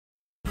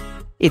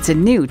It's a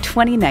new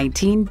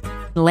 2019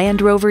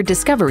 Land Rover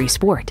Discovery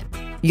Sport.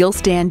 You'll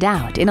stand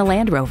out in a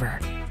Land Rover.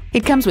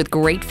 It comes with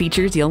great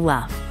features you'll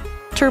love.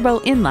 Turbo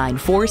inline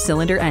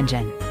 4-cylinder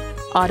engine,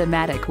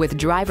 automatic with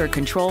driver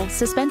control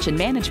suspension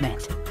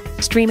management,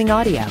 streaming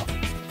audio,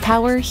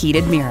 power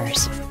heated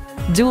mirrors,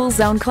 dual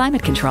zone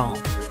climate control,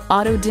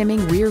 auto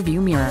dimming rear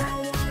view mirror,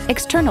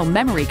 external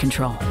memory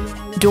control,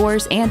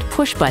 doors and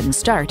push button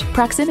start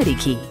proximity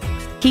key,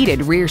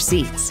 heated rear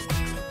seats,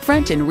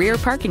 front and rear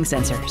parking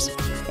sensors,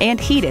 and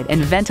heated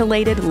and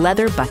ventilated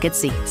leather bucket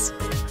seats.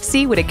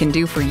 See what it can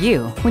do for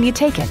you when you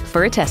take it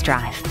for a test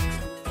drive.